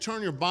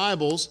Turn your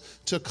Bibles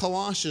to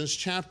Colossians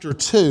chapter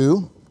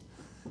 2.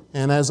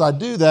 And as I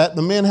do that,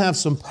 the men have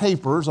some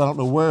papers. I don't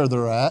know where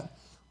they're at.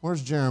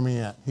 Where's Jeremy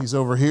at? He's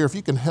over here. If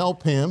you can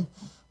help him.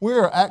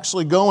 We're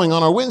actually going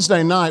on our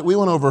Wednesday night. We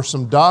went over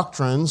some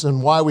doctrines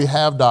and why we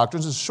have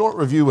doctrines. It's a short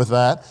review with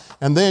that.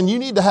 And then you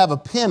need to have a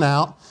pen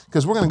out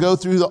because we're going to go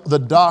through the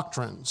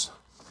doctrines.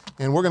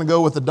 And we're going to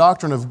go with the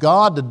doctrine of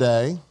God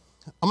today.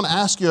 I'm going to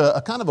ask you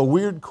a kind of a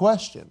weird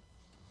question.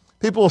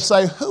 People will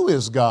say, who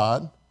is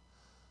God?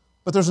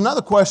 But there's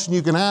another question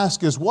you can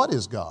ask is, what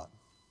is God?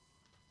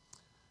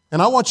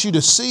 And I want you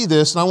to see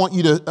this, and I want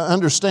you to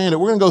understand it.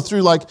 We're going to go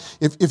through, like,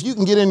 if you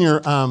can get in your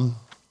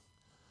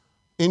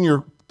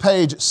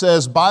page, it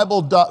says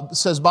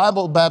Baptist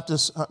Bible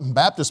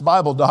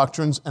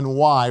Doctrines and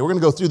Why. We're going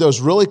to go through those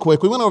really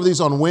quick. We went over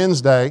these on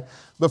Wednesday,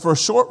 but for a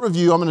short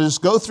review, I'm going to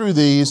just go through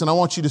these, and I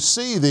want you to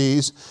see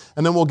these,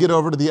 and then we'll get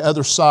over to the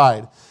other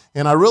side.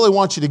 And I really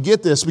want you to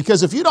get this,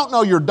 because if you don't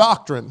know your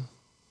doctrine,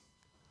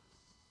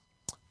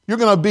 you're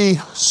going to be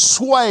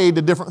swayed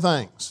to different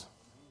things.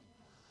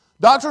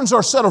 Doctrines are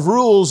a set of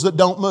rules that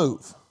don't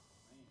move.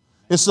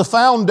 It's the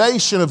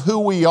foundation of who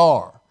we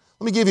are.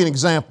 Let me give you an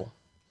example.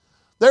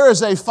 There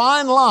is a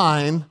fine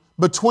line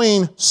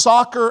between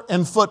soccer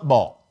and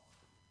football.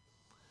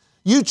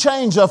 You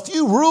change a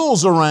few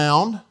rules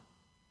around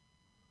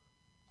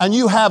and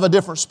you have a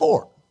different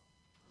sport.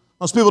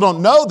 Most people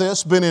don't know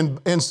this, but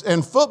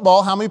in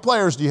football, how many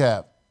players do you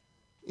have?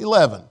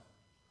 11.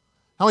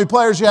 How many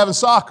players do you have in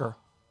soccer?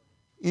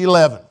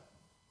 11.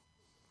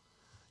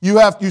 You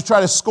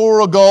try to score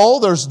a goal.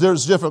 There's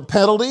different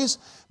penalties.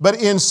 But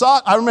in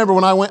soccer, I remember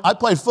when I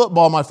played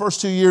football my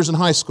first 2 years in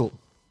high school.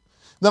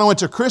 Then I went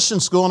to Christian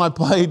school and I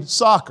played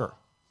soccer.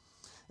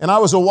 And I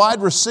was a wide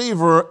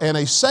receiver and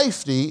a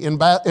safety in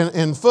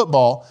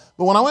football.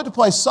 But when I went to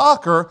play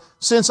soccer,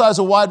 since I was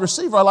a wide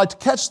receiver, I liked to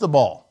catch the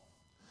ball.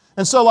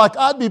 And so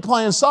I'd be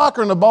playing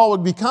soccer and the ball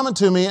would be coming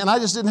to me, and I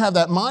just didn't have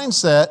that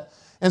mindset.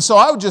 And so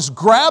I would just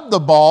grab the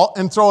ball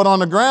and throw it on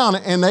the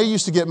ground, and they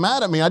used to get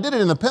mad at me. I did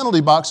it in the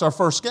penalty box our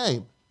first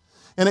game.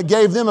 And it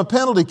gave them a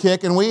penalty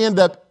kick, and we ended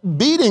up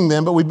beating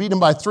them, but we beat them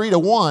by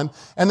 3-1.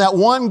 And that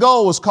one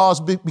goal was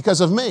caused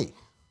because of me.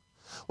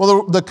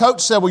 Well, the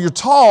coach said, well, you're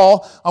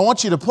tall. I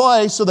want you to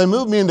play. So they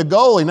moved me into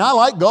goalie. Now I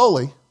like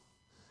goalie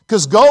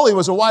because goalie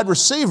was a wide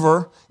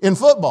receiver in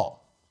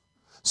football.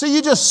 See,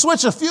 you just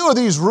switch a few of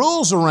these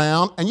rules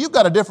around, and you've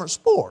got a different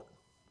sport.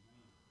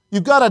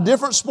 You've got a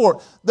different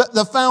sport.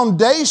 The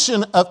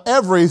foundation of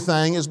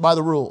everything is by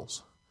the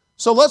rules.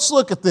 So let's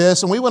look at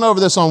this, and we went over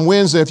this on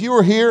Wednesday. If you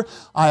were here,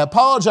 I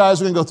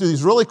apologize. We're going to go through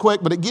these really quick,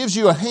 but it gives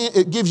you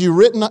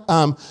written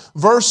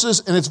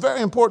verses, and it's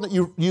very important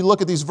that you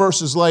look at these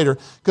verses later,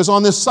 because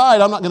on this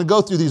side, I'm not going to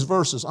go through these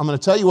verses. I'm going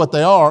to tell you what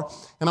they are,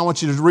 and I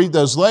want you to read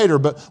those later.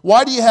 But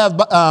why do you have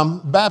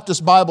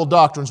Baptist Bible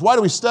Doctrines? Why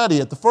do we study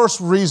it? The first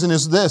reason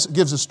is this: it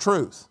gives us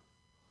truth.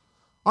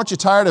 Aren't you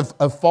tired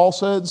of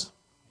falsehoods?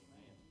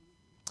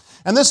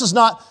 And this is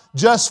not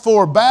just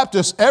for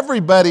Baptists.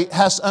 Everybody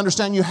has to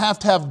understand you have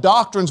to have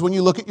doctrines when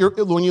you look at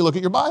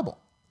your Bible.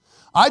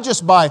 I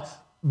just by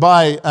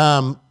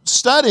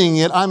studying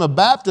it, I'm a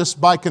Baptist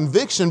by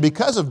conviction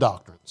because of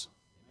doctrines.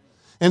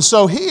 And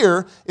so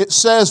here it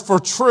says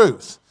for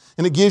truth.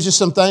 And it gives you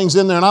some things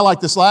in there. And I like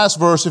this last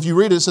verse. If you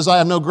read it, it says, I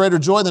have no greater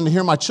joy than to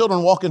hear my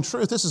children walk in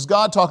truth. This is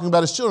God talking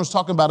about His children. It's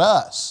talking about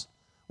us.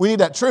 We need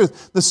that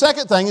truth. The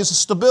second thing is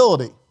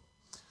stability.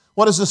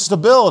 What is the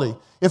stability?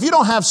 If you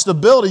don't have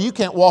stability, you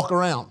can't walk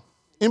around.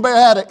 Anybody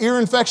had an ear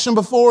infection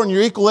before and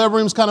your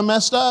equilibrium's kind of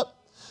messed up?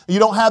 You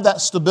don't have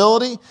that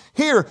stability?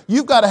 Here,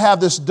 you've got to have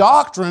this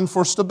doctrine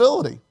for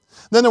stability.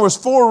 Then there was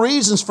 4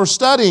 reasons for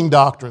studying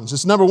doctrines.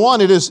 It's number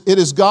 1, it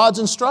is God's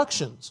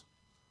instructions.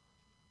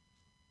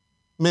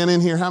 Men in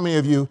here, how many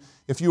of you,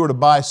 if you were to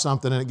buy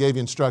something and it gave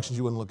you instructions,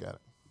 you wouldn't look at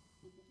it?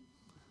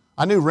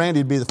 I knew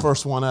Randy'd be the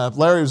first one up.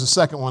 Larry was the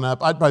second one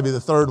up. I'd probably be the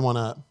third one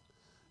up.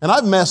 And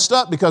I've messed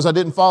up because I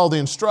didn't follow the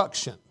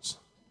instructions.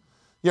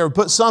 You ever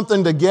put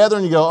something together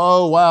and you go,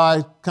 oh, wow,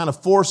 I kind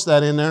of forced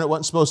that in there and it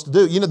wasn't supposed to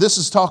do. You know, this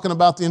is talking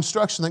about the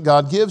instruction that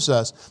God gives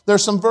us.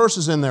 There's some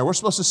verses in there we're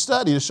supposed to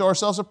study to show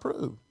ourselves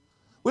approved.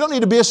 We don't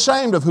need to be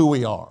ashamed of who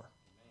we are.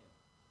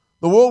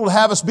 The world will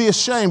have us be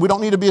ashamed. We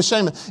don't need to be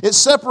ashamed. It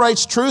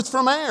separates truth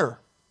from error.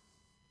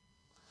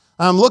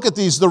 Look at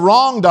these, the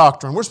wrong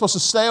doctrine. We're supposed to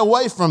stay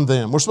away from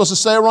them. We're supposed to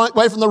stay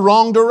away from the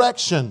wrong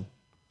direction.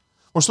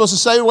 We're supposed to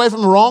stay away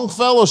from the wrong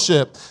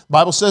fellowship. The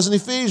Bible says in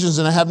Ephesians,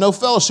 and I have no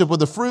fellowship with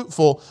the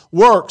fruitful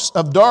works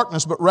of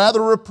darkness, but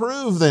rather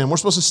reprove them. We're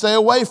supposed to stay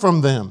away from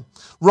them.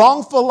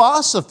 Wrong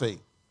philosophy.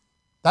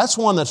 That's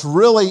one that's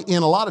really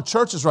in a lot of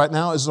churches right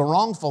now, is the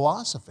wrong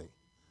philosophy.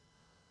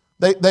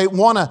 They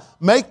want to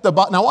make the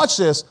Bible. Now watch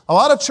this. A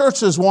lot of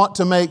churches want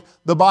to make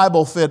the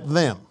Bible fit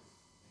them.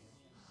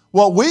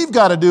 What we've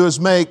got to do is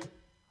make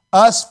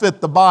us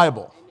fit the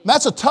Bible.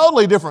 That's a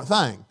totally different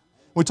thing.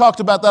 We talked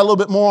about that a little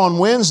bit more on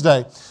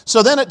Wednesday.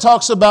 So then it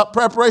talks about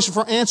preparation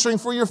for answering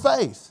for your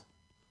faith.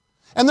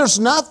 And there's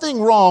nothing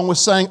wrong with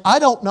saying, I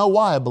don't know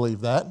why I believe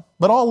that,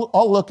 but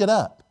I'll look it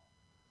up.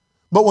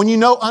 But when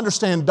you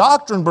understand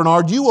doctrine,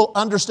 Bernard, you will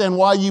understand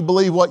why you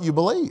believe what you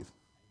believe.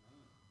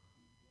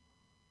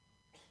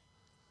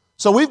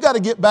 So we've got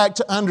to get back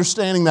to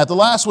understanding that. The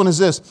last one is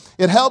this.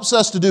 It helps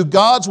us to do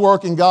God's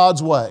work in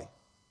God's way.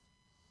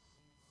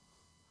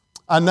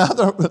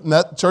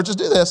 Churches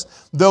do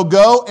this. They'll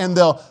go and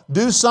they'll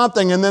do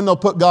something and then they'll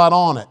put God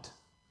on it.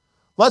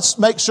 Let's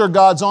make sure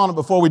God's on it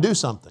before we do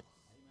something.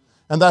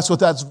 And that's what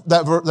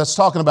that's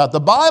talking about. The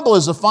Bible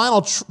is the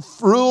final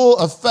rule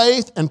of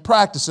faith and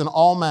practice in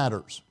all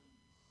matters.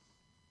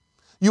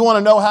 You want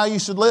to know how you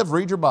should live?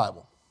 Read your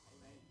Bible.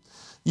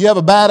 You have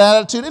a bad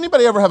attitude?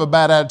 Anybody ever have a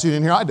bad attitude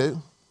in here? I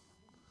do.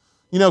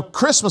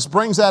 Christmas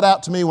brings that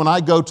out to me when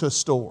I go to a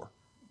store.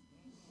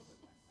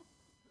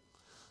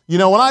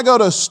 When I go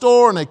to a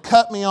store and they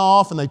cut me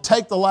off and they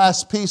take the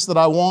last piece that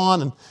I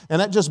want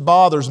and that just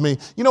bothers me.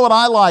 You know what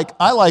I like?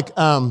 I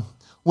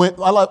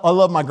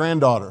love my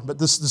granddaughter, but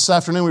this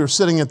afternoon we were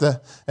sitting at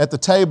the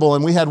table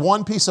and we had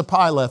one piece of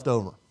pie left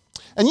over.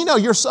 And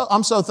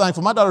I'm so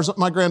thankful.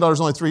 My granddaughter's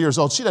only 3 years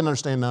old. She doesn't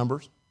understand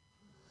numbers.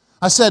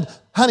 I said,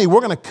 honey, we're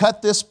going to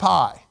cut this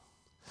pie.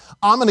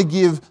 I'm going to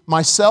give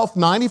myself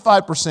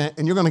 95%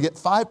 and you're going to get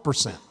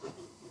 5%.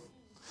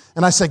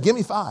 And I said, give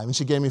me 5. And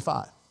she gave me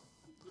 5.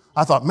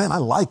 I thought, man, I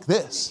like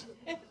this.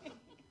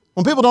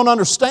 When people don't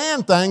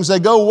understand things, they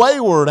go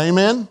wayward,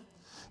 amen?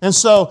 And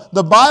so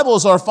the Bible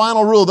is our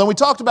final rule. Then we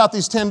talked about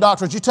these 10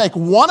 doctrines. You take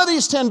one of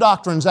these 10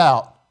 doctrines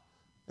out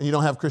and you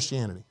don't have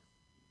Christianity.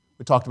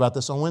 We talked about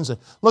this on Wednesday.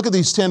 Look at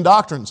these 10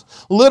 doctrines.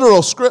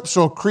 Literal,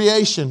 scriptural,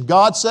 creation.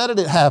 God said it,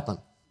 it happened.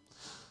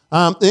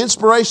 The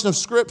inspiration of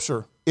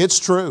Scripture, it's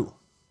true.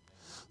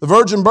 The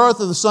virgin birth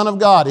of the Son of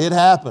God, it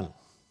happened.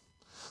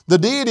 The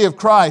deity of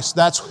Christ,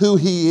 that's who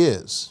He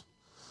is.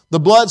 The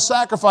blood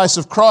sacrifice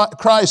of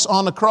Christ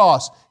on the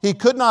cross, He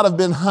could not have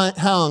been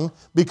hung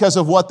because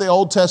of what the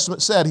Old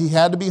Testament said. He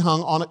had to be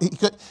hung on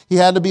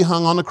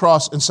the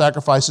cross and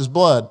sacrifice His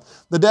blood.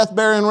 The death,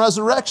 burial, and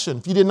resurrection.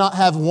 If you did not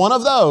have one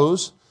of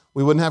those,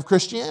 we wouldn't have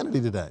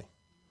Christianity today.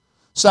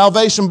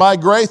 Salvation by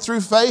grace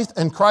through faith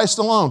and Christ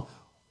alone.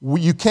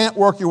 You can't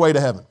work your way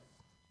to heaven.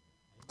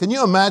 Can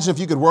you imagine if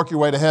you could work your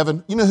way to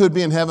heaven? You know who would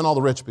be in heaven? All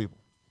the rich people.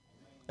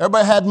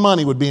 Everybody had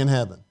money would be in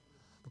heaven.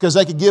 Because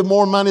they could give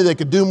more money, they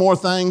could do more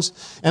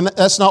things. And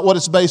that's not what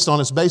it's based on.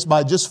 It's based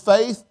by just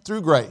faith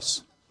through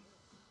grace.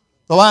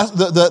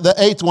 The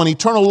eighth one,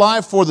 eternal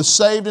life for the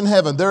saved in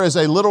heaven. There is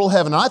a literal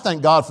heaven. And I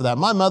thank God for that.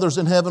 My mother's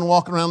in heaven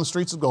walking around the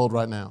streets of gold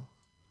right now.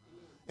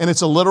 And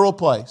it's a literal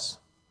place.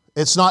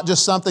 It's not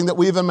just something that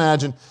we've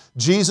imagined.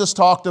 Jesus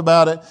talked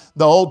about it.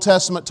 The Old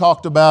Testament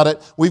talked about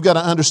it. We've got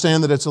to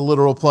understand that it's a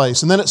literal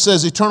place. And then it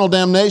says eternal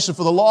damnation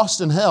for the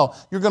lost in hell.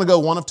 You're going to go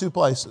one of two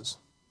places.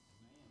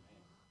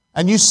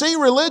 And you see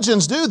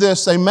religions do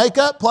this. They make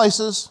up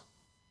places.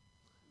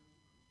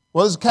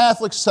 What does the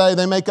Catholics say?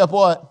 They make up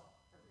what?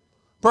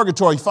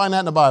 Purgatory. You find that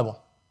in the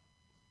Bible.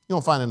 You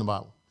don't find it in the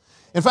Bible.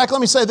 In fact,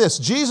 let me say this.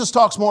 Jesus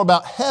talks more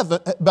about heaven,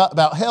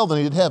 about hell than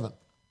He did heaven.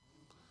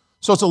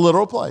 So it's a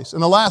literal place.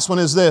 And the last one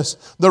is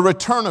this, the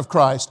return of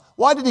Christ.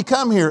 Why did He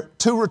come here?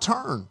 To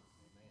return.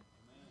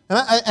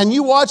 And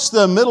you watch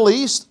the Middle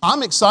East,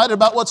 I'm excited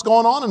about what's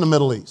going on in the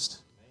Middle East.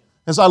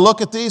 As I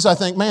look at these, I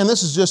think, man,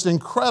 this is just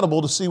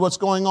incredible to see what's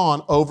going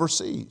on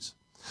overseas.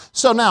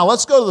 So now,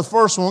 let's go to the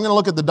first one. We're going to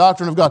look at the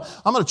doctrine of God.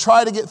 I'm going to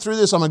try to get through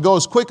this. I'm going to go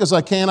as quick as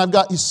I can. I've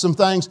got some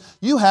things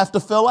you have to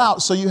fill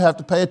out, so you have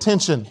to pay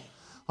attention.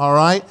 All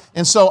right?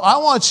 And so I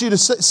want you to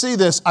see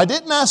this. I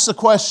didn't ask the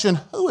question,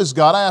 who is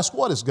God? I asked,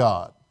 what is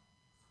God?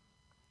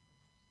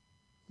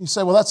 You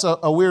say, well, that's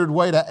a weird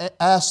way to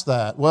ask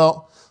that.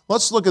 Well,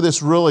 let's look at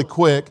this really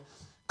quick.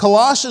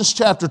 Colossians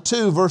chapter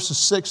 2, verses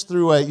 6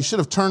 through 8. You should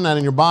have turned that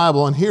in your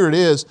Bible, and here it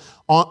is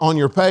on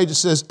your page. It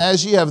says,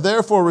 as ye have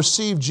therefore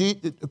received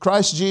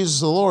Christ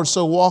Jesus the Lord,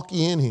 so walk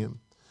ye in Him,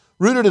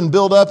 rooted and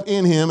built up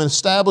in Him, and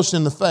established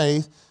in the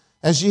faith,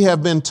 as ye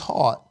have been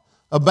taught,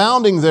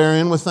 abounding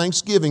therein with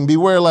thanksgiving.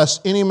 Beware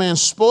lest any man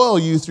spoil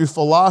you through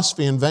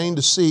philosophy and vain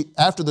deceit,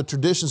 after the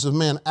traditions of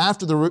men,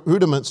 after the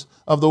rudiments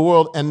of the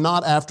world, and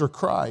not after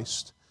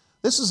Christ.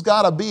 This has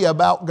got to be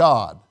about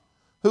God.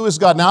 Who is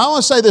God? Now, I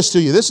want to say this to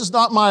you. This is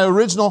not my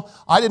original.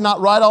 I did not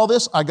write all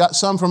this. I got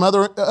some from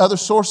other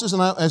sources.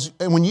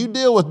 And when you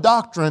deal with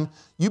doctrine,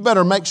 you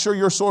better make sure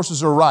your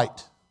sources are right.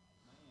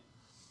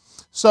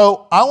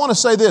 So I want to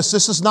say this.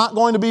 This is not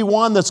going to be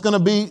one that's going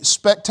to be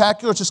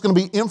spectacular. It's just going to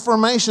be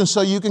information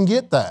so you can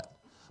get that.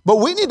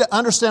 But we need to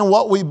understand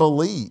what we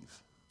believe.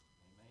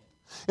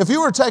 If you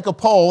were to take a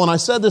poll, and I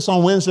said this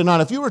on Wednesday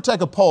night, if you were to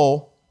take a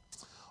poll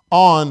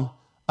on,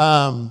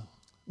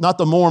 not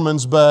the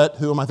Mormons, but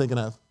who am I thinking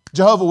of?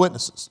 Jehovah's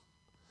Witnesses.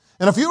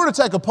 And if you were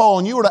to take a poll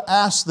and you were to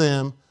ask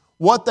them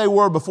what they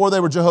were before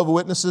they were Jehovah's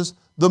Witnesses,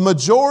 the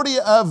majority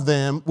of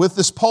them, with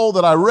this poll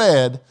that I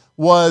read,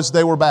 was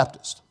they were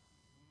Baptist.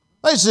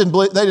 They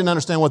didn't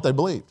understand what they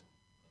believed.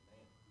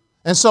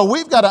 And so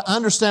we've got to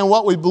understand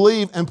what we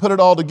believe and put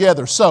it all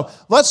together. So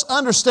let's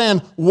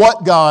understand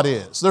what God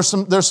is. There's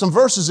some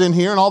verses in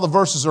here, and all the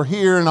verses are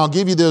here, and I'll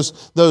give you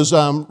those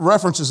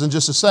references in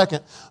just a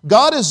second.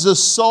 God is the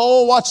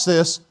sole, watch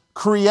this,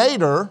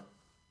 creator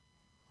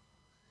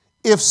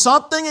If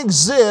something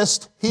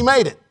exists, He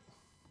made it.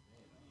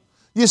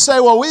 You say,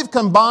 well, we've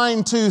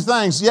combined two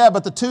things. Yeah,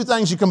 but the two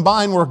things you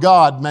combined were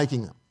God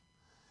making them.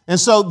 And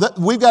so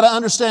we've got to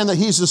understand that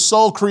He's the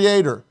sole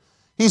creator.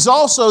 He's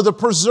also the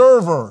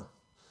preserver.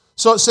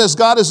 So it says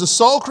God is the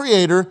sole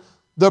creator,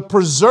 the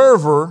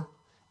preserver,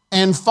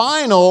 and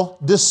final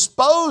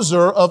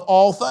disposer of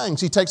all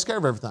things. He takes care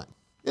of everything.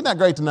 Isn't that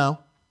great to know?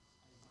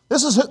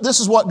 This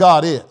is what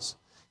God is.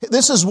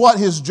 This is what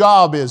His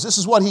job is. This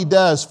is what He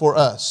does for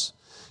us.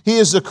 He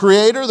is the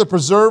creator, the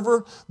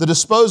preserver, the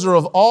disposer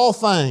of all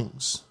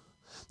things.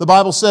 The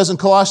Bible says in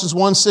Colossians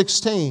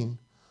 1:16,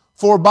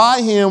 for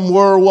by Him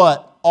were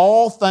what?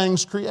 All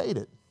things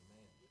created.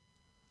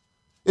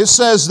 It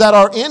says that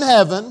are in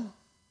heaven,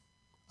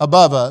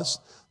 above us,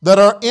 that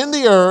are in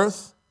the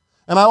earth,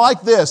 and I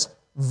like this,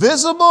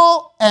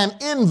 visible and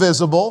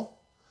invisible,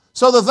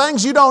 so the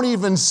things you don't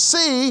even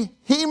see,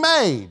 He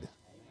made.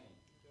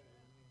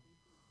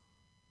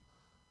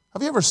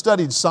 Have you ever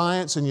studied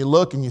science and you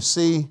look and you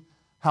see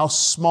how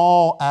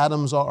small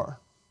atoms are?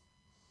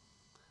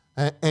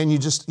 And you're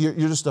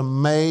just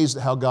amazed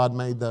at how God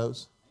made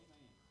those.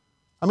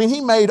 I mean, He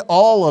made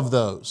all of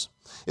those.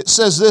 It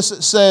says this,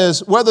 it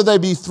says, whether they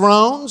be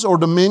thrones or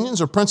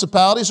dominions or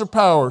principalities or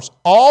powers,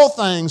 all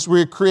things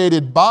were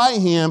created by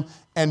Him,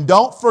 and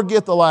don't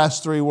forget the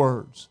last three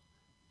words,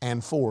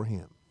 and for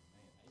Him.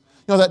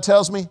 You know what that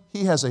tells me?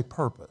 He has a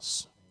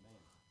purpose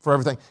for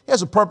everything. He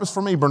has a purpose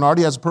for me, Bernard.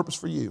 He has a purpose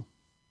for you.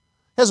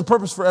 He has a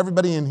purpose for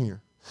everybody in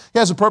here. He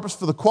has a purpose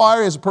for the choir.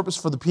 He has a purpose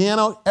for the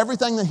piano.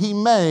 Everything that He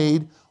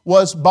made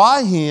was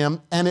by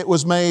Him, and it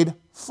was made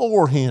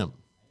for Him.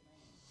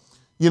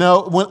 You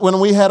know, when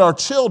we had our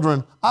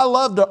children, I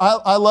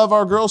love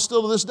our girls,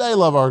 still to this day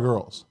love our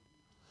girls.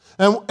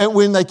 And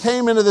when they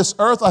came into this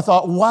earth, I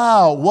thought,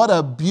 wow, what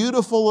a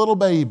beautiful little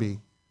baby.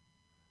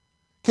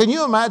 Can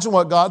you imagine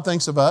what God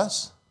thinks of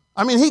us?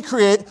 I mean,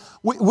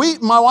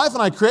 my wife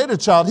and I created a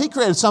child. He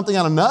created something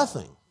out of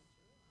nothing.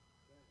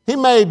 He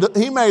made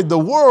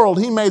the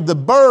world, He made the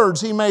birds,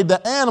 He made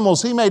the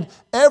animals, He made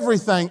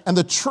everything, and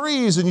the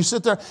trees, and you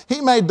sit there. He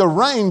made the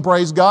rain,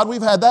 praise God.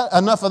 We've had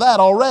enough of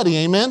that already,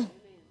 amen?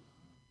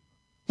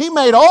 He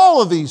made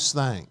all of these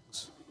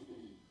things.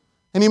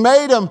 And He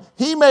made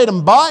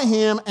them by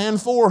Him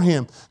and for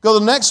Him. Go to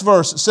the next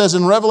verse. It says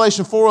in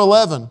Revelation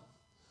 4:11,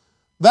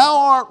 Thou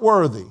art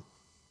worthy,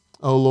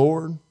 O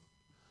Lord,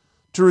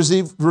 to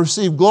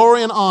receive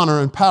glory and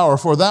honor and power,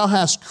 for Thou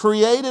hast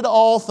created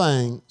all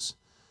things,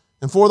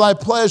 and for Thy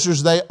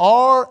pleasures they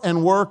are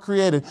and were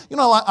created. You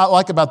know what I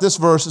like about this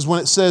verse is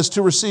when it says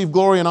to receive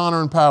glory and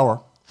honor and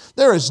power.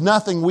 There is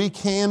nothing we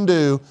can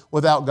do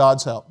without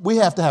God's help. We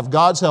have to have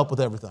God's help with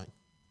everything.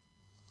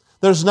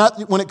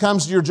 When it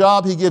comes to your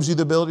job, He gives you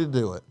the ability to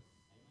do it.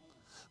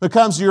 When it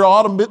comes to your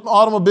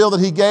automobile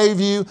that He gave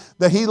you,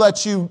 that He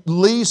lets you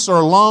lease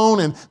or loan,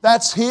 and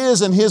that's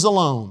His and His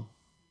alone.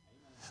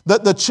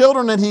 The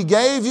children that He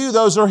gave you,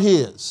 those are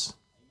His.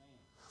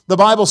 The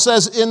Bible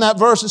says in that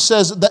verse, it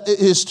says that it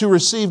is to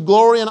receive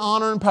glory and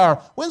honor and power.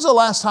 When's the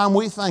last time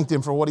we thanked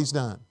Him for what He's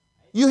done?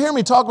 You hear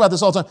me talk about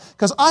this all the time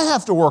because I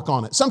have to work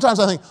on it. Sometimes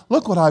I think,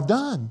 look what I've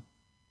done.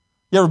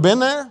 You ever been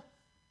there?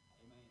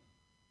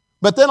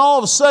 But then all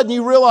of a sudden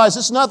you realize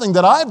it's nothing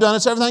that I've done,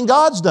 it's everything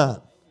God's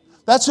done.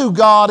 That's who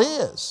God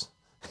is.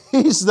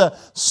 He's the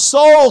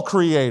sole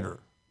creator.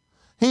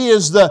 He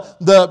is the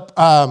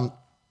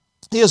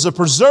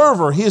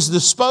preserver. He is the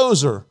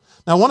disposer.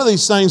 Now one of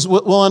these things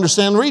we'll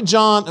understand. Read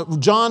John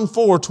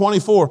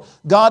 4:24.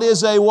 God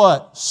is a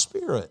what?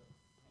 Spirit.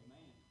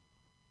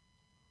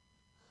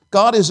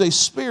 God is a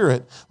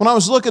spirit. When I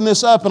was looking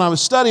this up and I was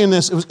studying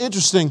this, it was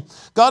interesting.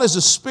 God is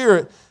a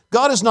spirit.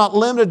 God is not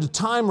limited to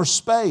time or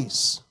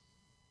space.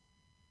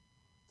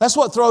 That's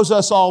what throws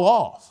us all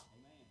off.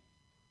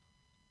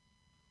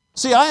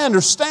 See, I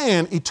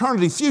understand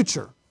eternity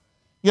future.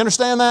 You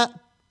understand that?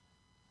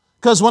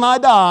 Because when I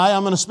die,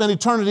 I'm going to spend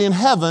eternity in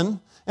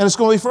heaven, and it's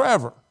going to be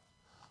forever.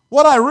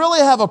 What I really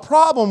have a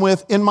problem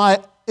with in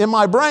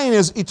my brain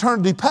is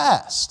eternity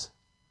past.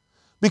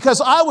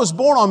 Because I was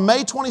born on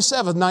May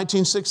 27th,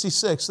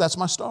 1966. That's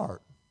my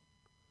start.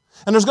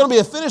 And there's going to be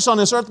a finish on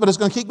this earth, but it's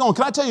going to keep going.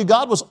 Can I tell you,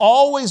 God was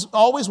always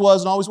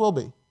was, and always will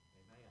be.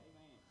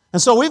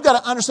 And so we've got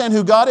to understand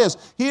who God is.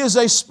 He is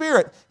a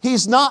spirit.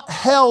 He's not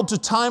held to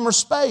time or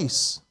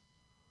space.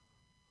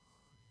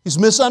 He's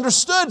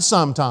misunderstood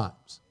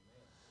sometimes.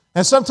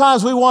 And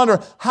sometimes we wonder,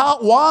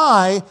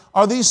 why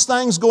are these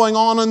things going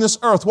on this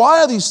earth? Why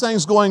are these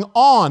things going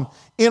on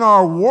in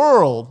our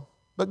world?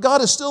 But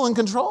God is still in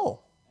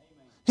control.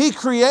 He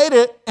created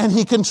it and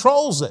He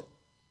controls it.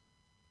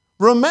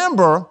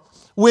 Remember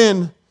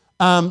when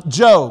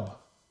Job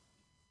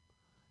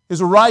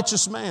is a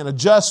righteous man, a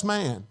just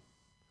man.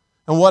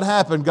 And what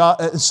happened?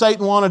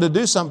 Satan wanted to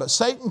do something, but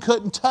Satan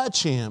couldn't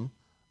touch him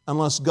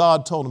unless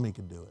God told him he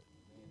could do it.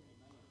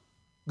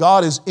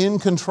 God is in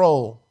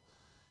control.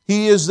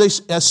 He is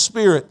a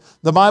spirit.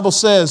 The Bible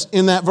says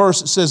in that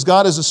verse, it says,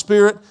 God is a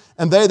spirit,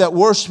 and they that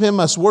worship Him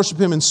must worship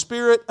Him in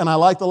spirit, and I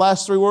like the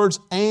last three words,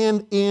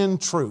 and in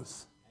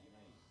truth.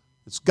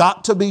 It's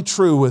got to be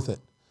true with it.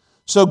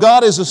 So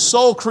God is a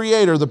sole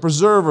creator, the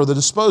preserver, the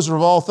disposer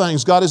of all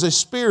things. God is a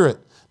spirit.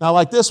 Now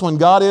like this one,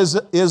 God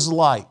is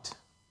light.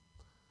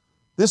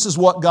 This is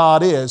what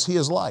God is. He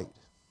is light.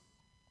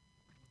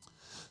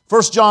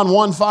 1 John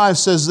 1:5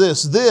 says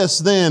this, "This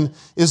then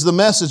is the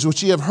message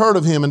which ye have heard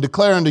of Him and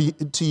declare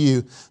unto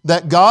you,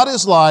 that God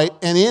is light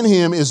and in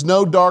Him is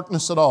no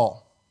darkness at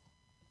all."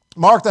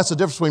 Mark, that's the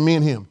difference between me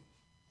and him.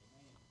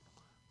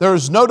 There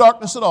is no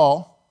darkness at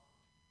all.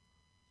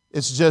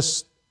 It's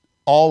just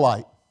all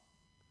light.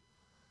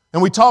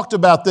 And we talked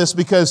about this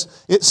because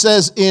it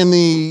says in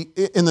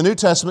the New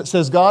Testament, it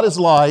says God is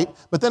light,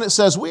 but then it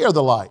says we are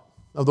the light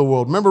of the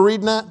world. Remember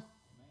reading that?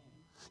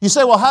 You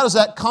say, well, how does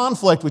that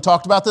conflict? We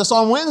talked about this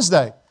on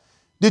Wednesday.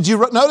 Did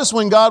you notice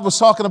when God was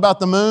talking about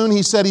the moon,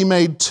 He said He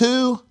made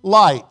two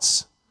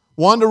lights,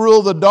 one to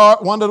rule the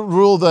dark, one to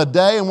rule the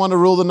day, and one to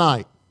rule the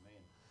night.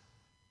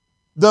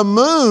 The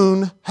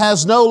moon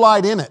has no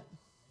light in it.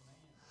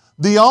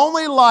 The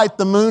only light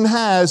the moon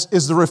has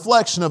is the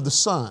reflection of the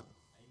sun.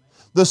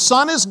 The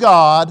sun is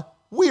God,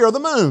 we are the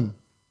moon.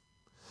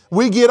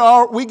 We get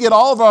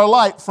all of our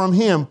light from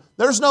Him.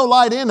 There's no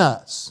light in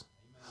us.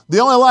 The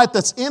only light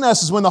that's in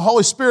us is when the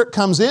Holy Spirit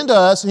comes into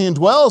us and He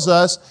indwells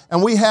us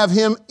and we have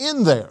Him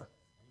in there.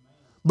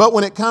 But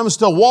when it comes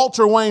to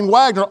Walter Wayne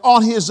Wagner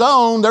on his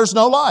own, there's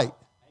no light.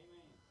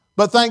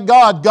 But thank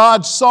God,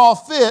 God saw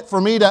fit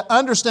for me to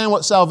understand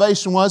what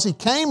salvation was. He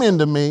came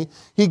into me.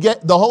 The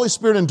Holy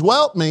Spirit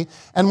indwelt me.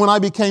 And when I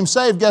became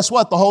saved, guess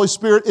what? The Holy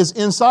Spirit is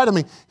inside of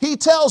me. He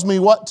tells me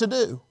what to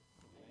do.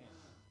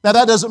 Now,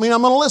 that doesn't mean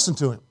I'm going to listen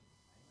to Him.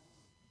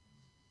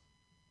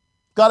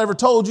 God ever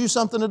told you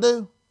something to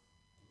do?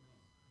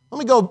 Let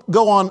me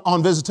go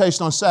on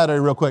visitation on Saturday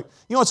real quick.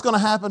 You know what's going to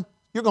happen?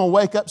 You're going to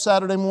wake up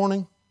Saturday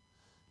morning,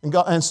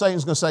 and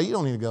Satan's going to say, you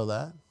don't need to go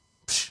that.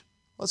 Psh,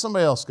 let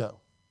somebody else go.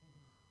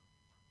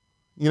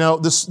 You know,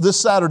 this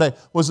Saturday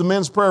was the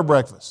men's prayer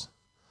breakfast.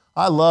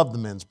 I love the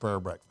men's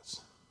prayer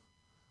breakfast.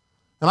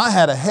 And I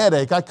had a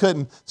headache. I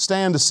couldn't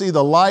stand to see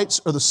the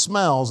lights or the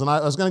smells. And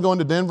I was going to go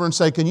into Denver and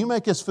say, can you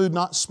make this food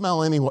not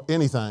smell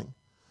anything?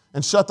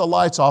 And shut the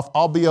lights off.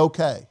 I'll be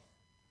okay.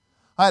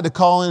 I had to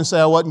call in and say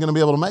I wasn't going to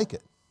be able to make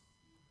it.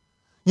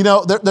 You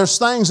know, there's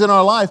things in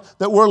our life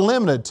that we're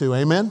limited to.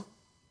 Amen?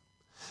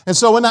 And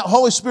so when that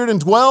Holy Spirit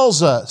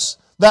indwells us,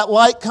 that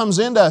light comes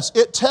into us.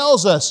 It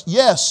tells us,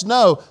 yes,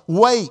 no,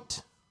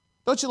 wait.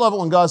 Don't you love it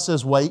when God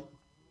says wait?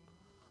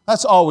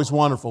 That's always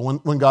wonderful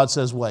when God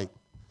says wait.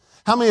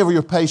 How many of you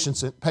are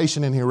patient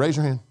in here? Raise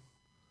your hand.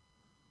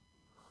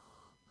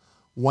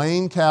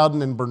 Wayne,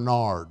 Cowden, and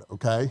Bernard,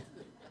 okay?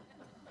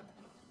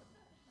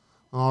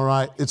 All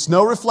right. It's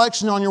no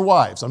reflection on your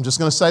wives. I'm just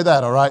going to say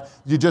that, all right?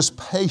 You're just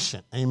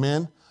patient.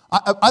 Amen?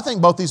 I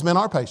think both these men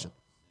are patient.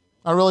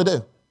 I really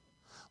do.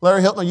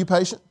 Larry Hilton, are you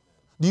patient?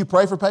 Do you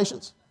pray for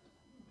patience?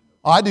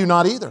 I do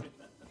not either.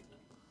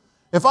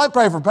 If I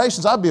pray for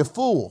patience, I'd be a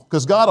fool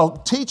because God will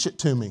teach it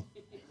to me.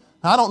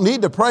 I don't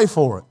need to pray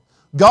for it.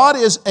 God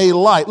is a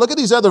light. Look at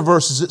these other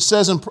verses. It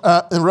says in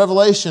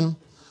Revelation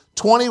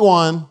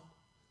 21,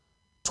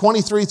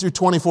 23 through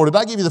 24. Did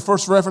I give you the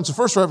first reference? The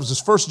first reference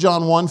is 1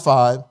 John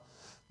 1:5.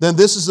 Then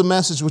this is the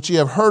message which ye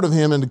have heard of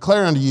Him and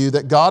declare unto you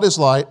that God is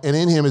light and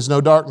in Him is no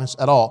darkness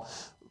at all.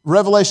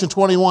 Revelation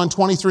 21,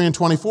 23 and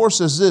 24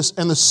 says this,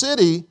 and the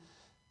city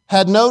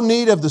had no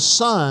need of the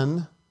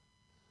sun,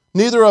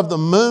 neither of the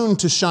moon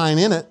to shine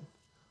in it,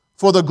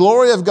 for the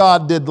glory of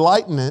God did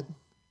lighten it,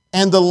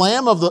 and the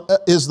Lamb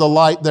is the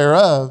light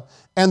thereof,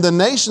 and the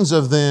nations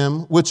of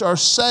them which are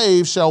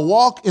saved shall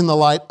walk in the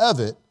light of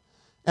it,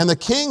 and the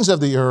kings of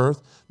the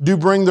earth do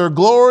bring their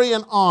glory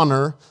and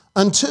honor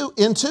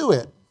into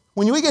it.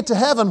 When we get to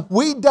heaven,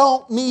 we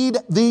don't need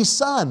the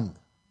sun.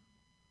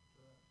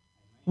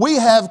 We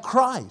have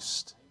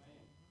Christ.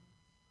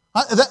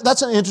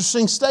 That's an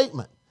interesting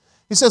statement.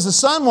 He says the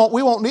sun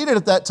we won't need it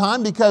at that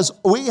time because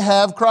we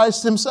have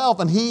Christ Himself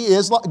and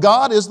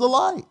God is the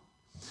light.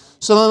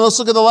 So then let's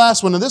look at the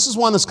last one. And this is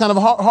one that's kind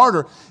of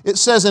harder. It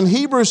says in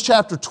Hebrews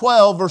chapter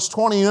 12, verse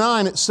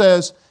 29, it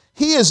says,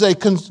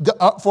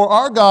 for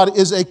our God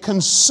is a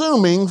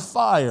consuming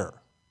fire.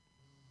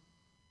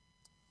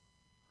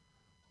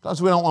 Because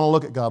we don't want to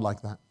look at God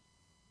like that.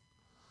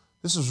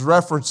 This is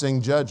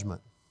referencing judgment.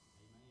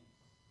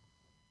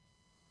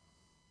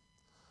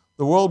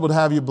 The world would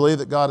have you believe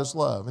that God is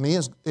love, and He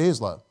is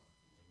love.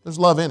 There's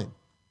love in Him.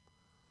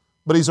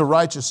 But He's a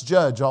righteous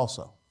judge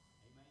also.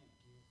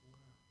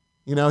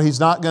 You know,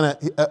 He's not going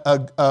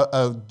to,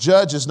 a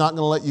judge is not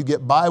going to let you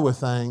get by with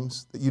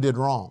things that you did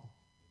wrong.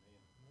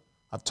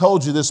 I've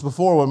told you this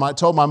before when I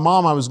told my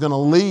mom I was going to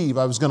leave.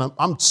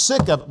 I'm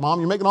sick of it, Mom.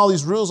 You're making all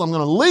these rules. I'm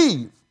going to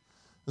leave.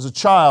 As a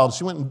child,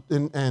 she went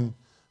and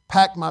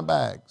packed my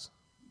bags,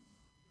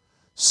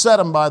 set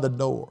them by the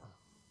door.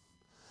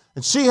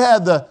 And she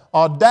had the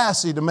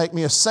audacity to make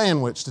me a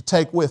sandwich to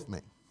take with me.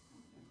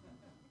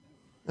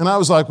 And I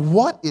was like,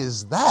 what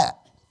is that?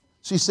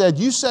 She said,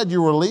 you said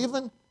you were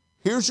leaving?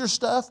 Here's your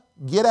stuff.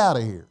 Get out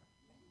of here.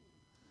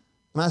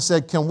 And I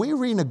said, can we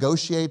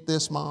renegotiate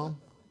this, Mom?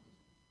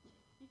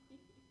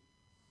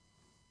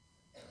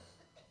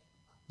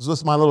 was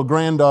with my little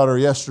granddaughter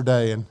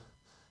yesterday, and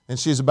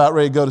she's about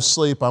ready to go to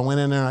sleep. I went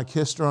in there and I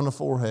kissed her on the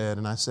forehead,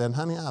 and I said,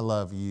 honey, I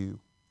love you.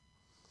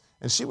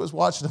 And she was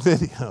watching the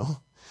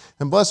video,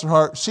 and bless her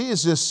heart,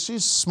 she's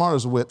smart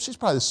as a whip. She's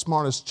probably the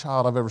smartest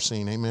child I've ever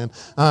seen, amen.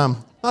 Not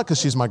because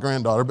she's my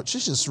granddaughter, but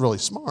she's just really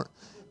smart.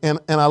 And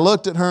I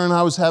looked at her, and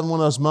I was having one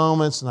of those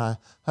moments, and I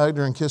hugged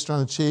her and kissed her on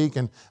the cheek,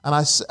 and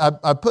I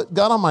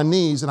got on my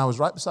knees, and I was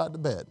right beside the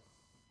bed.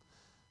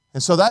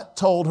 And so that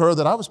told her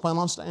that I was planning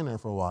on staying there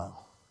for a while.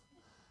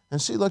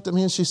 And she looked at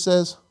me and she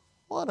says,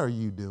 what are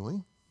you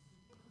doing?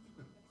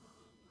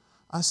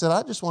 I said,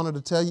 I just wanted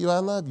to tell you I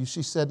love you.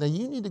 She said, now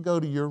you need to go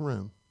to your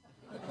room.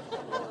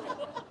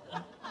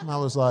 And I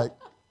was like,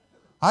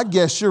 I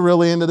guess you're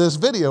really into this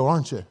video,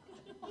 aren't you?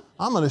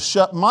 I'm going to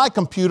shut my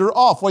computer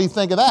off. What do you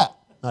think of that?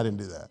 I didn't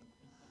do that.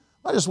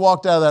 I just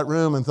walked out of that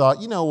room and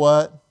thought, you know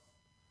what?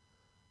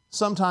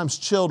 Sometimes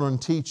children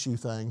teach you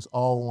things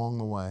all along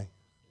the way.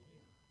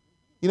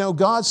 You know,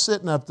 God's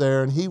sitting up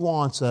there and He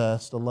wants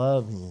us to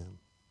love Him.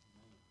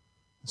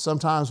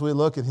 Sometimes we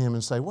look at Him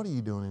and say, what are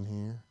you doing in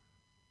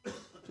here?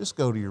 Just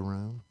go to your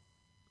room.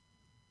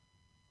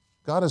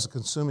 God is a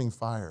consuming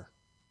fire.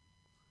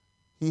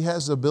 He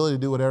has the ability to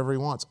do whatever He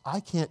wants. I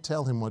can't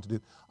tell Him what to do.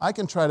 I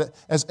can try to,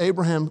 as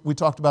Abraham, we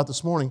talked about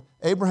this morning,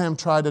 Abraham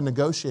tried to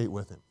negotiate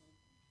with Him.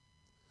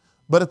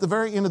 But at the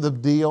very end of the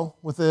deal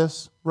with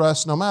this,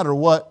 Russ, no matter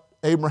what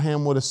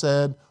Abraham would have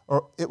said,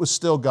 it was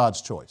still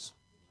God's choice.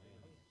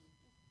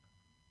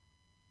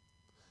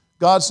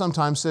 God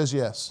sometimes says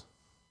yes.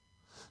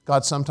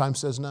 God sometimes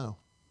says no.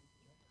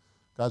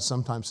 God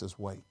sometimes says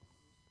wait.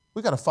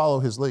 We've got to follow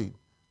His lead.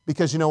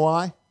 Because you know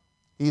why?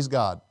 He's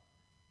God,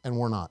 and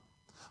we're not.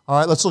 All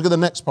right, let's look at the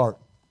next part.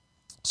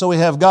 So we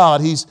have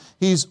God. He's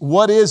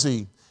what is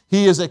He?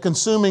 He is a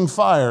consuming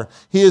fire.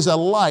 He is a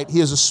light. He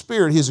is a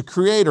spirit. He is a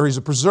creator. He's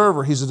a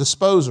preserver. He's a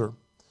disposer.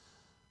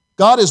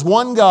 God is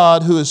one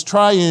God who is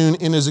triune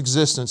in His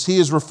existence. He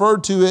is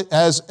referred to it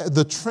as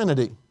the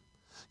Trinity.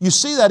 You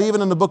see that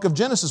even in the book of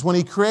Genesis. When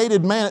He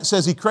created man, it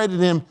says He created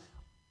him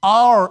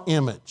our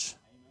image,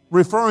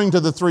 referring to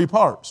the three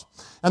parts.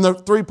 And the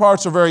three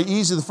parts are very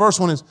easy. The first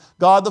one is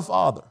God the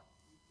Father.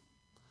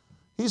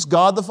 He's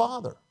God the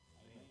Father.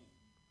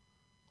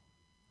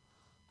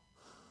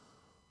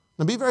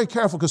 Now be very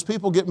careful because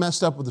people get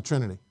messed up with the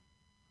Trinity.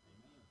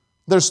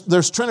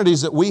 There's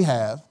trinities that we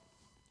have.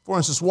 For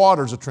instance,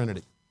 water is a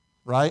trinity,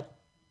 right?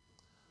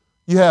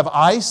 You have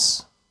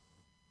ice.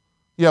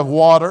 You have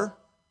water.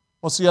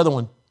 What's the other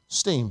one?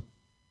 Steam.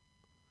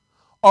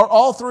 Are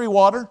all three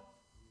water?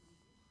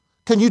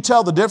 Can you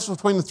tell the difference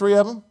between the three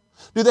of them?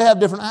 Do they have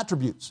different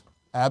attributes?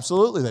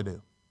 Absolutely they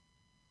do.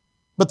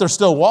 But they're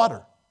still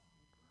water.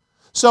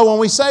 So when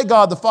we say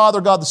God the Father,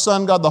 God the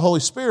Son, God the Holy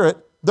Spirit,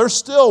 they're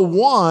still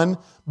one,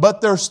 but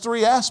there's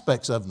three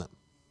aspects of them.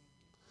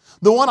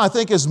 The one I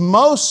think is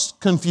most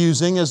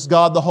confusing is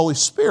God the Holy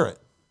Spirit.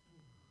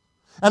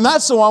 And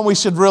that's the one we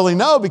should really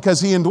know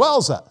because He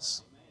indwells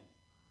us.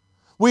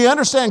 We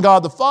understand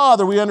God the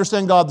Father, we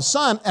understand God the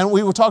Son, and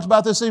we talked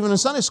about this even in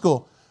Sunday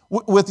school.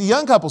 With the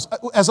young couples,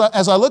 as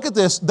I look at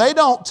this, they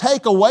don't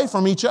take away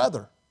from each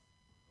other.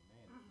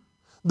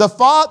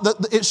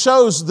 It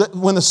shows that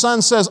when the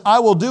Son says,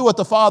 I will do what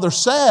the Father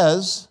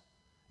says,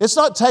 it's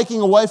not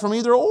taking away from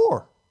either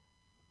or.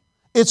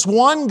 It's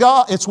one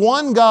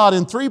God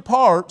in three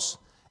parts,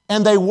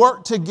 and they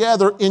work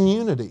together in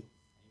unity.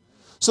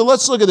 So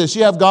let's look at this.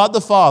 You have God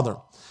the Father.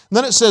 And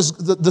then it says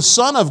the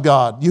Son of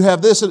God. You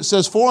have this, and it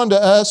says, for unto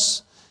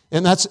us,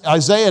 and that's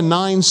Isaiah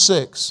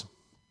 9:6.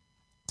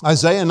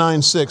 Isaiah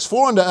 9:6.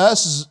 For unto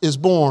us is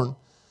born,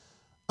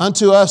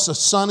 unto us a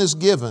son is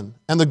given,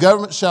 and the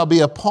government shall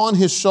be upon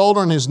His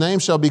shoulder, and His name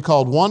shall be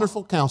called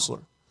Wonderful Counselor,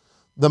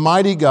 the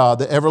Mighty God,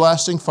 the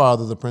Everlasting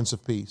Father, the Prince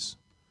of Peace.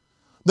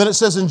 Then it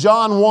says in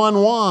John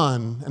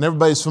 1:1, and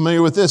everybody's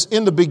familiar with this,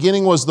 in the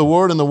beginning was the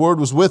Word, and the Word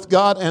was with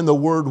God, and the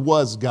Word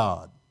was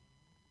God.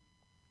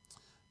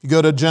 If you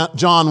go to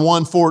John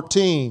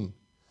 1:14,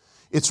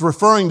 it's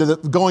referring to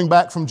going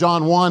back from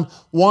John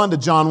 1:1 to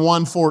John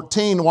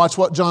 1:14. Watch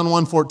what John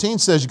 1:14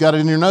 says. You got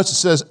it in your notes. It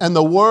says, and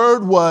the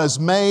Word was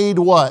made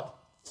what?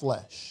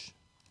 Flesh.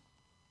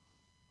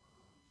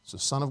 It's the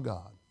Son of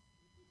God.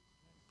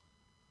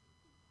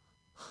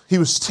 He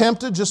was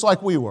tempted just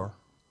like we were,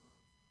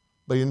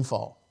 but He didn't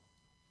fall.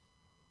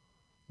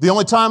 The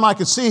only time I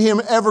could see Him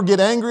ever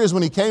get angry is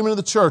when He came into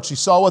the church. He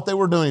saw what they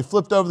were doing. He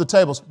flipped over the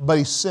tables, but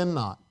He sinned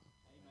not.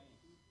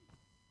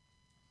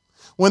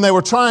 When they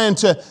were trying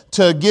to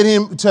get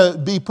Him to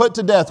be put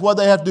to death, what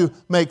did they have to do?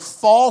 Make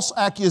false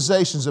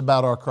accusations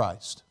about our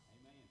Christ.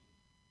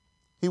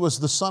 He was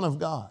the Son of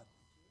God.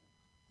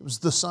 He was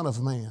the Son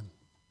of man.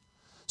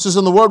 It says,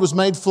 and the Word was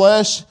made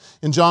flesh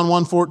in John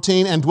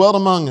 1:14 and dwelt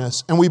among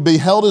us. And we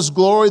beheld His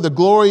glory, the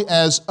glory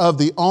as of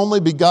the only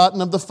begotten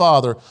of the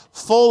Father,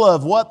 full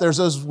of what? There's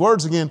those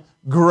words again,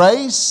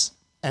 grace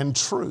and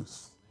truth.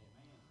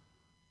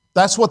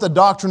 That's what the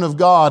doctrine of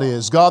God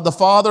is. God the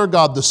Father,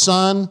 God the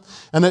Son.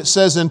 And it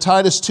says in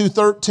Titus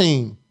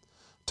 2:13,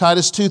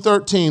 Titus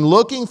 2:13,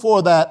 looking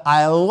for that,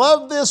 I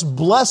love this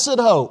blessed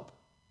hope.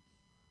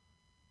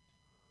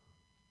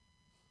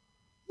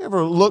 You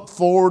ever look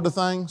forward to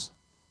things?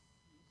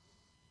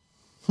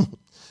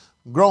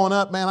 Growing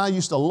up, man, I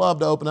used to love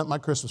to open up my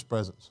Christmas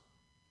presents.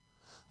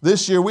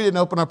 This year, we didn't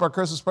open up our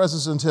Christmas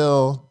presents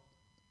until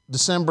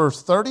December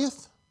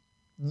 30th,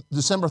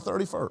 December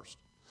 31st.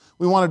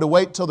 We wanted to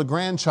wait till the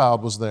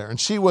grandchild was there. And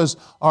she was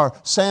our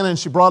Santa, and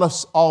she brought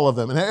us all of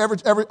them. And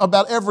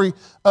about every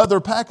other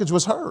package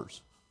was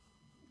hers.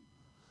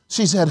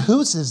 She said,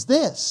 "Whose is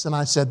this?" And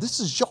I said, "This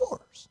is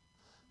yours."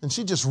 And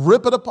she'd just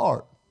rip it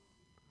apart.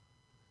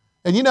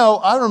 And you know,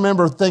 I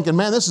remember thinking,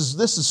 man, this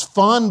is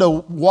fun to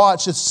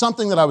watch. It's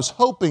something that I was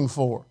hoping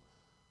for.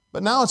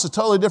 But now it's a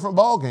totally different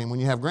ballgame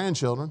when you have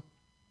grandchildren.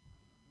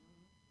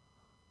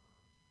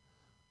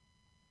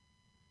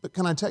 But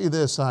can I tell you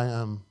this?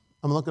 I'm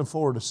looking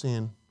forward to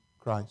seeing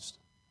Christ.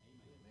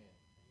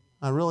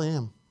 I really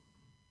am.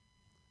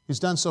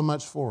 He's done so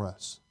much for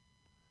us.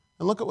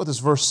 And look at what this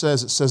verse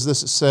says. It says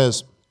this. It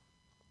says,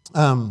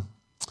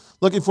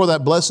 looking for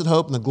that blessed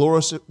hope and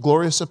the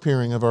glorious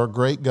appearing of our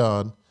great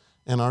God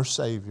and our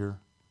Savior,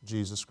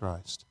 Jesus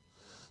Christ.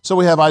 So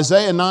we have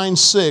Isaiah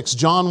 9:6,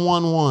 John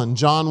 1:1,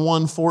 John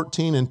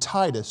 1:14, and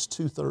Titus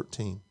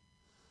 2:13.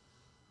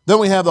 Then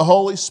we have the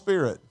Holy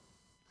Spirit.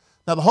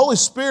 Now the Holy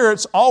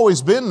Spirit's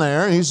always been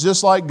there, and He's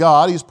just like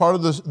God. He's part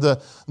of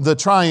the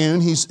triune.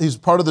 He's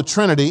part of the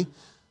Trinity.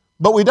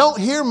 But we don't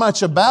hear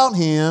much about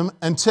Him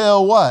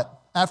until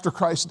what? After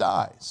Christ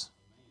dies.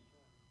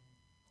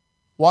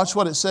 Watch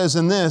what it says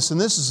in this,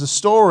 and this is a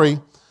story,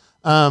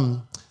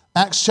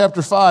 Acts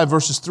chapter 5,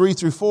 verses 3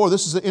 through 4.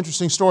 This is an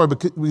interesting story,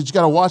 but we've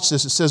got to watch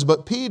this. It says,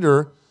 "But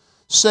Peter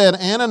said,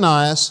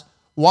 Ananias,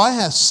 why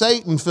hath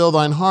Satan filled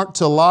thine heart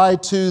to lie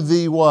to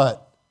the"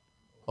 what?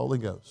 Holy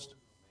Ghost.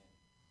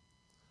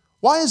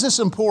 Why is this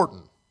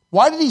important?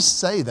 Why did he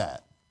say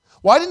that?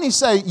 Why didn't he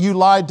say, "You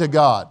lied to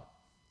God"?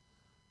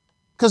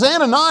 Because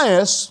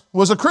Ananias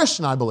was a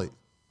Christian, I believe.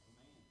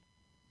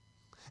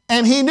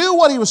 And he knew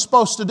what he was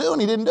supposed to do,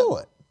 and he didn't do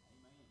it.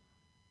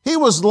 He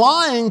was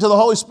lying to the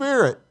Holy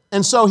Spirit.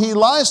 And so he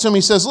lies to him.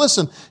 He says,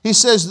 listen, he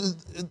says,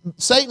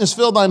 "Satan has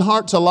filled thine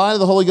heart to lie to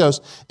the Holy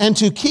Ghost and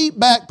to keep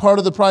back part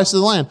of the price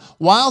of the land.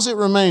 Whiles it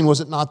remained, was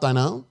it not thine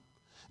own?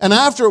 And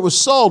after it was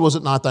sold, was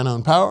it not thine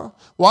own power?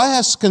 Why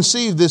hast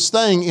conceived this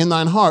thing in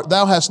thine heart?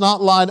 Thou hast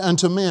not lied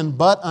unto men,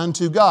 but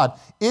unto God."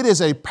 It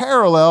is a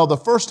parallel. The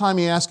first time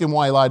he asked him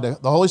why he lied to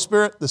the Holy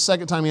Spirit, the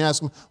second time he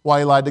asked him why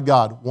he lied to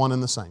God, one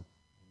and the same.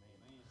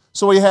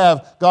 So we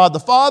have God the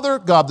Father,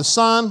 God the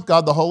Son,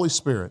 God the Holy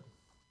Spirit.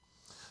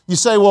 You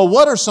say, well,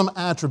 what are some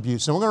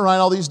attributes? And we're going to write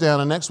all these down,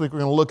 and next week we're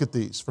going to look at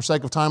these. For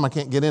sake of time, I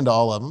can't get into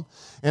all of them.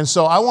 And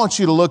so I want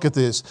you to look at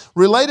this.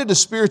 Related to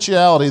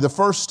spirituality, the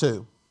first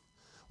two.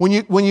 When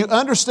you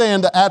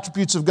understand the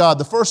attributes of God,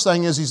 the first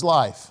thing is He's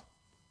life.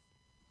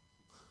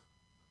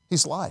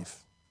 He's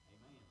life.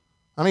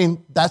 I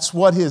mean, that's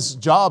what His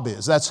job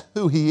is. That's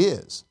who He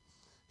is.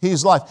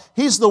 He's life.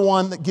 He's the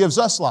one that gives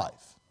us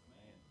life.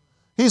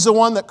 He's the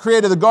one that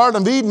created the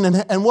Garden of Eden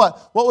and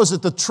what? What was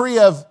it? The tree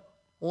of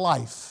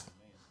life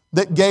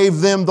that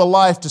gave them the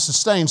life to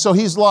sustain. So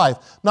He's life.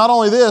 Not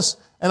only this,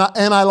 and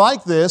I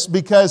like this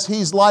because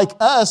He's like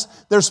us,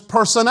 there's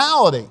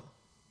personality.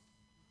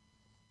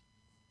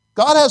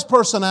 God has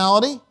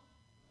personality.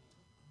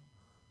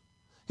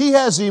 He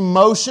has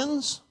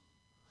emotions.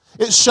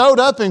 It showed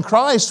up in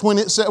Christ when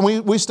it said,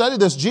 we studied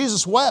this,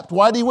 Jesus wept.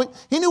 Why did He weep?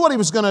 He knew what He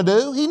was going to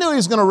do. He knew He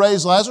was going to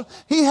raise Lazarus.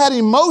 He had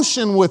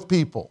emotion with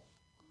people.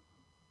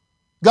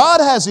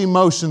 God has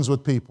emotions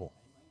with people.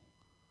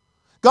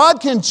 God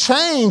can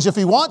change if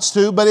He wants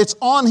to, but it's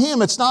on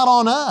Him, it's not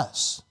on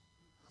us.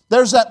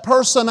 There's that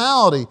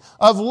personality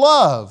of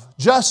love,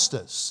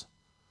 justice.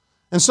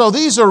 And so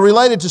these are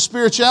related to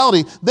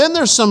spirituality. Then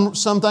there's some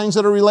things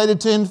that are related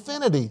to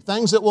infinity,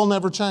 things that will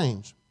never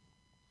change.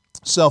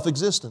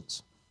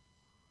 Self-existence.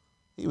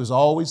 He was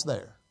always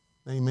there.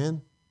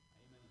 Amen?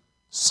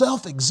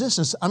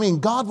 Self-existence. I mean,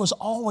 God was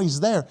always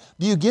there.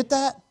 Do you get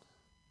that?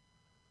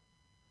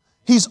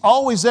 He's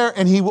always there,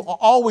 and He will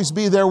always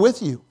be there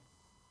with you.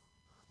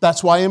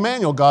 That's why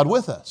Emmanuel, God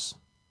with us.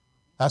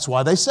 That's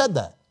why they said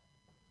that.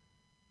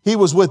 He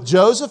was with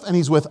Joseph, and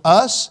He's with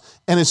us,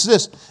 and it's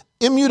this,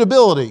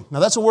 immutability. Now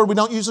that's a word we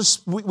don't use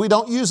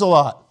a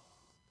lot.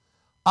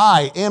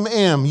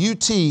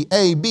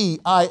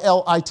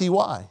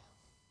 I-M-M-U-T-A-B-I-L-I-T-Y.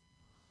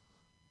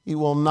 He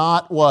will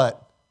not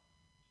what?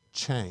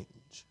 Change.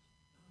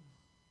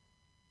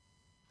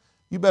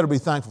 You better be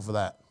thankful for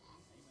that.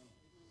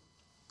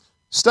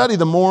 Study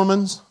the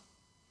Mormons.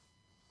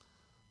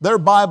 Their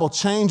Bible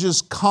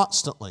changes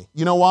constantly.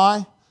 You know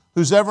why?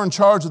 Who's ever in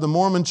charge of the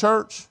Mormon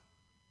church?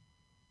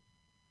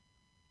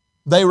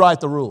 They write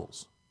the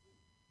rules.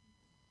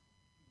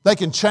 They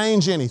can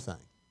change anything.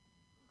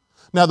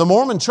 Now, the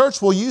Mormon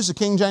church will use the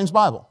King James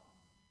Bible,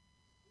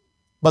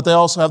 but they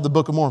also have the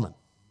Book of Mormon.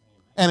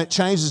 And it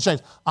changes.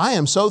 I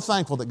am so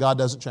thankful that God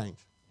doesn't change.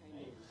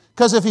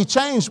 Because if He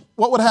changed,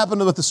 what would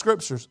happen with the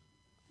Scriptures?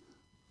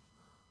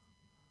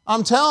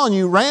 I'm telling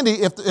you,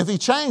 Randy, if He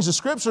changed, the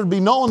Scripture would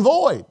be null and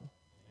void.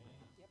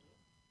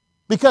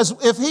 Because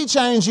if He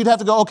changed, you'd have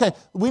to go, okay,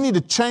 we need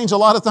to change a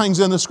lot of things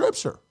in the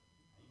Scripture.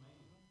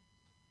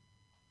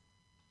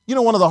 You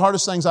know one of the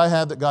hardest things I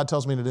have that God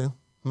tells me to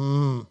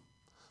do?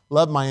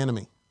 Love my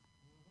enemy.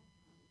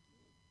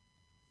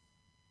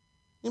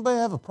 Anybody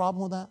have a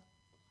problem with that?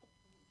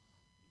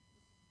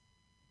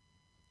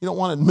 You don't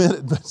want to admit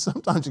it, but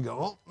sometimes you go,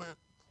 oh man,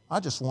 I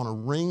just want to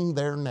wring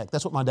their neck.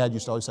 That's what my dad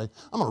used to always say.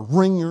 I'm going to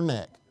wring your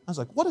neck. I was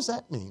like, what does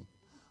that mean?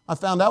 I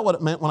found out what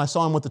it meant when I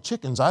saw him with the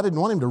chickens. I didn't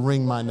want him to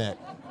wring my neck.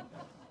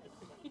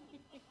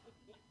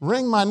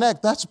 Wring my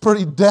neck, that's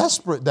pretty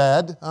desperate,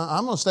 Dad.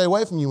 I'm going to stay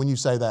away from you when you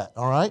say that,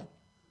 all right?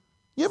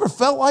 You ever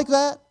felt like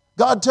that?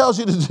 God tells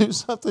you to do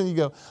something, you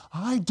go,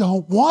 I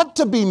don't want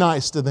to be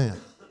nice to them.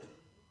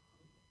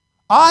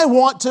 I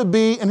want to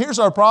be, and here's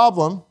our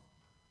problem.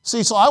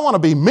 See, so I want to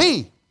be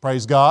me,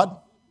 praise God.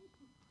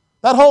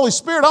 That Holy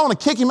Spirit, I want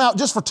to kick him out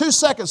just for 2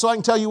 seconds so I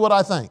can tell you what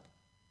I think.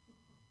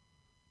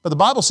 But the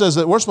Bible says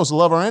that we're supposed to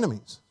love our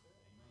enemies.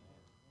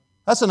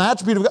 That's an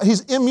attribute of God.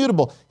 He's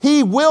immutable.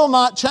 He will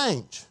not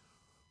change.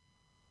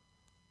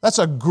 That's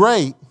a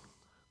great,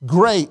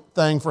 great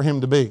thing for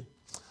him to be.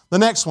 The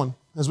next one,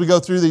 as we go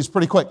through these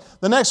pretty quick,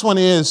 the next one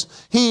is,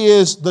 he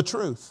is the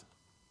truth.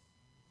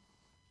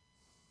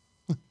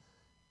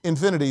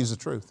 Infinity is the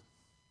truth.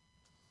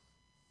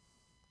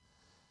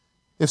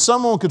 If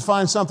someone could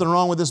find something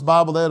wrong with this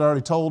Bible, they had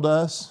already told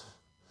us.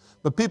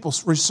 But people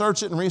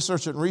research it and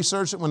research it and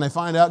research it. When they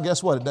find out,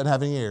 guess what? It doesn't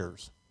have any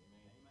errors.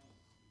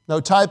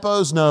 No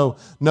typos, no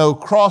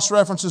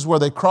cross-references where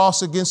they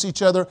cross against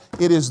each other.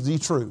 It is the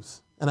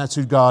truth. And that's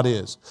who God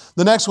is.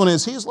 The next one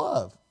is, He's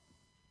love.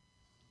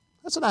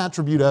 That's an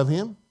attribute of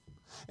Him.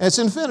 And it's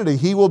infinity.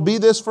 He will be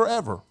this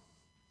forever.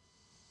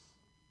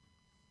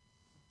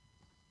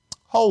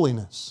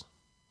 Holiness.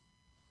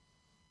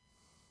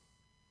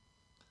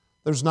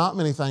 There's not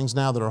many things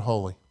now that are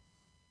holy.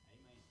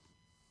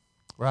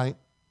 Right?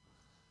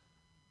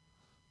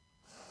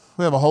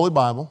 We have a holy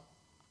Bible.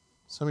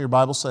 Some of your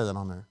Bibles say that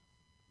on there.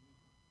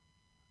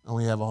 And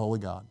we have a holy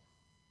God.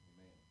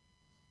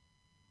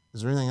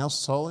 Is there anything else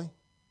that's holy?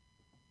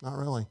 Not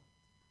really.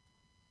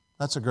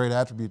 That's a great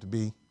attribute to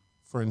be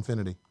for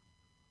infinity,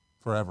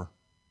 forever.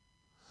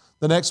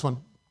 The next one,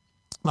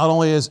 not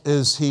only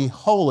is He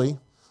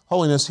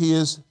holiness, He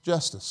is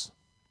justice.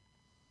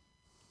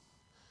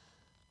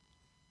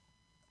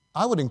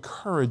 I would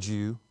encourage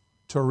you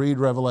to read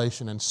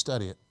Revelation and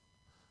study it.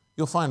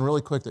 You'll find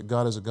really quick that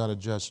God is a God of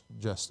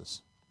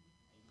justice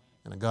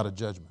and a God of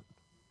judgment.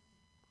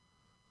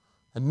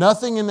 And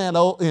nothing in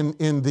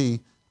the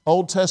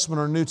Old Testament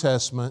or New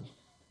Testament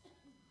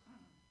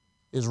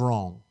is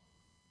wrong.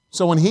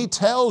 So when He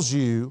tells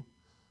you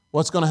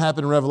what's going to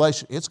happen in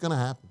Revelation, it's going to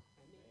happen.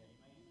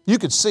 You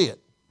could see it.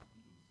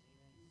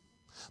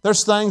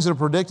 There's things that are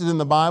predicted in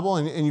the Bible,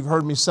 and you've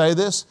heard me say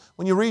this.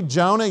 When you read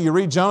Jonah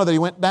that he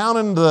went down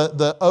into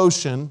the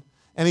ocean,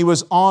 and he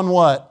was on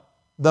what?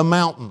 The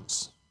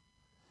mountains.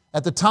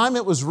 At the time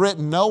it was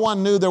written, no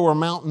one knew there were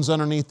mountains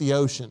underneath the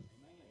ocean.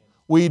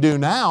 We do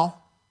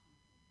now,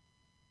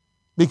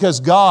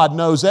 because God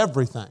knows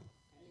everything.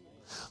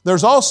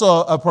 There's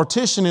also a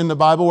partition in the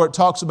Bible where it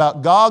talks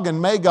about Gog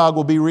and Magog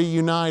will be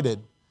reunited.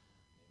 Do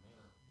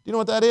you know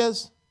what that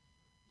is?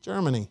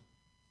 Germany.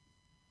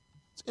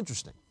 It's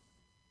interesting.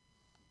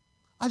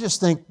 I just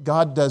think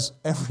God does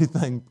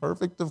everything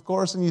perfect, of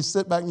course, and you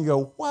sit back and you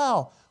go,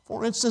 wow.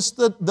 For instance,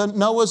 the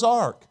Noah's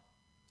Ark.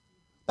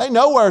 They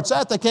know where it's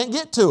at. They can't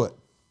get to it.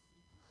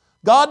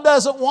 God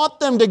doesn't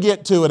want them to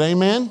get to it.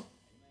 Amen?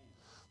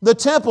 The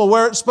temple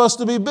where it's supposed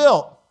to be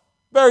built.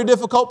 Very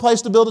difficult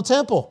place to build a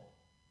temple.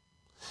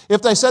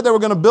 If they said they were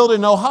going to build it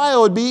in Ohio,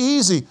 it would be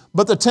easy.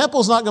 But the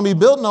temple's not going to be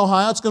built in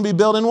Ohio. It's going to be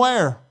built in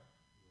where?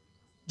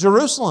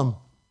 Jerusalem.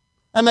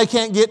 And they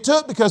can't get to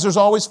it because there's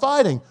always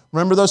fighting.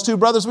 Remember those two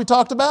brothers we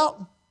talked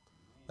about?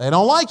 They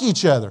don't like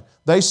each other.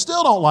 They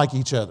still don't like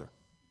each other.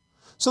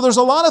 So there's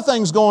a lot of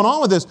things going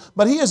on with this,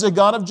 but He is a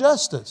God of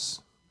justice.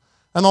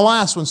 And the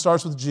last one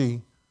starts with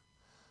G.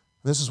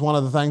 This is one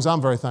of the things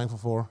I'm very thankful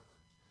for.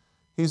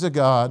 He's a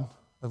God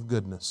of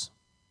goodness.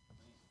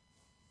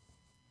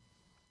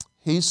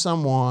 He's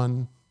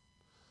someone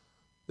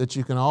that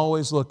you can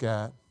always look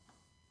at,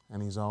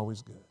 and He's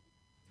always good.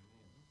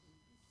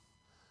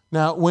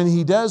 Now, when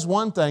He does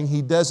one thing,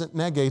 He doesn't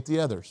negate the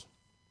others.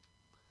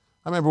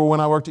 I remember when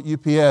I worked at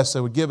UPS,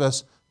 they would give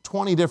us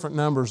 20 different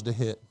numbers to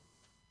hit.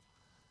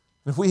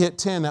 And if we hit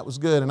 10, that was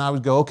good. And I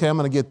would go, okay, I'm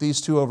going to get these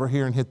two over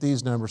here and hit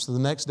these numbers. So the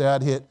next day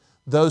I'd hit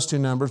those two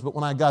numbers. But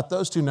when I got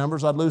those two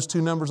numbers, I'd lose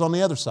two numbers on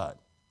the other side.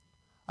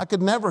 I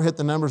could never hit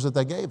the numbers that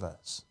they gave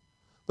us.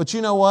 But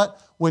you know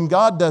what? When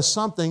God does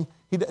something,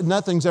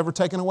 nothing's ever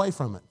taken away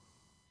from it.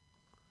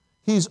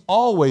 He's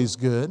always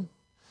good.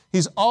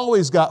 He's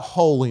always got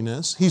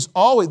holiness.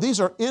 These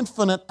are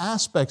infinite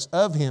aspects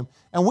of Him.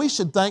 And we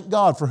should thank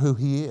God for who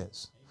He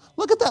is.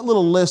 Look at that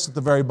little list at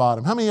the very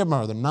bottom. How many of them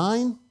are there?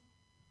 9?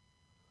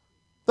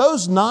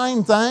 Those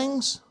 9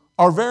 things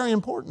are very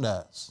important to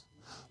us.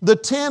 The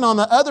 10 on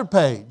the other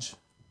page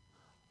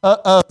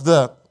of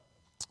the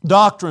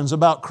doctrines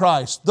about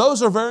Christ,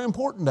 those are very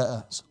important to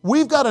us.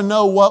 We've got to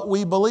know what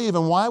we believe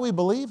and why we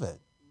believe it.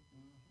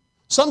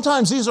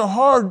 Sometimes these are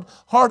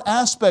hard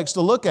aspects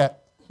to look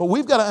at, but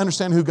we've got to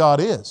understand who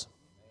God is.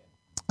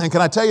 And can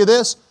I tell you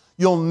this?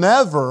 You'll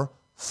never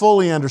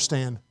fully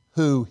understand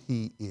who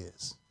He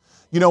is.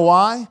 You know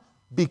why?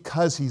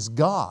 Because He's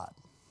God.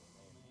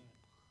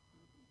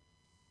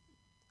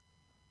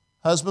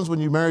 Husbands, when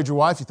you married your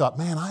wife, you thought,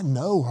 man, I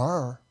know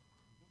her.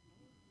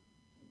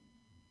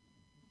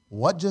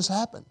 What just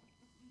happened?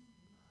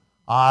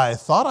 I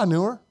thought I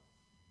knew her.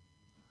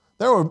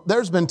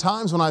 There's been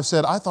times when I've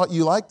said, I thought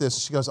you liked this.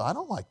 She goes, I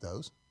don't like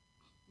those.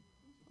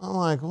 I'm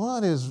like,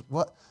 what?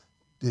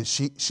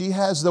 She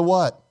has the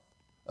what?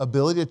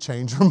 Ability to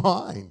change her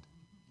mind.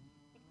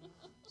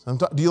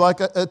 Sometimes, do you like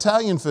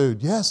Italian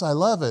food? Yes, I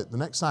love it. The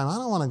next time, I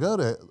don't want to go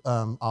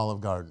to Olive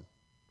Garden.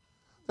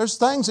 There's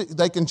things that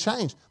they can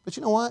change. But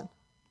you know what?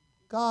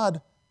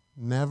 God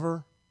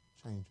never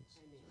changes.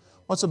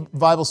 What's the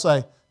Bible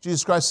say?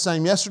 Jesus Christ is the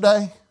same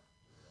yesterday,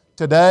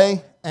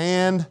 today,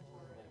 and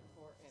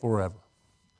forever.